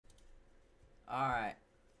Alright,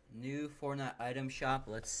 new Fortnite item shop.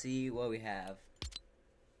 Let's see what we have.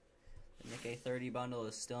 The Nick A30 bundle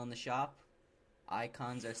is still in the shop.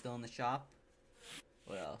 Icons are still in the shop.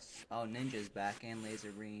 What else? Oh, Ninja's back, and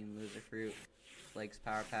Laser Beam, Loser Fruit, Flakes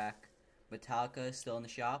Power Pack. Metallica is still in the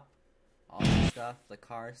shop. All the stuff. The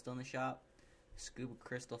car is still in the shop. Scuba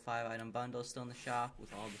Crystal 5 item bundle is still in the shop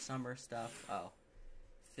with all the summer stuff. Oh,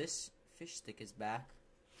 Fish Stick is back.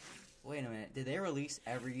 Wait a minute, did they release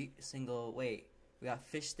every single... Wait, we got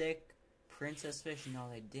Fish Stick, Princess Fish. No,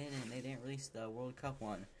 they didn't. They didn't release the World Cup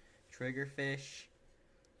one. Triggerfish.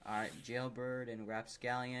 Alright, Jailbird and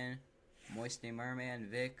Rapscallion. Moisty Merman,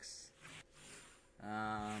 Vix.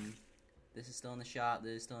 This is still in the shop.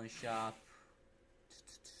 This is still in the shop.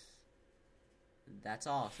 That's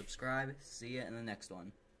all. Subscribe. See ya in the next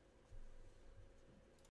one.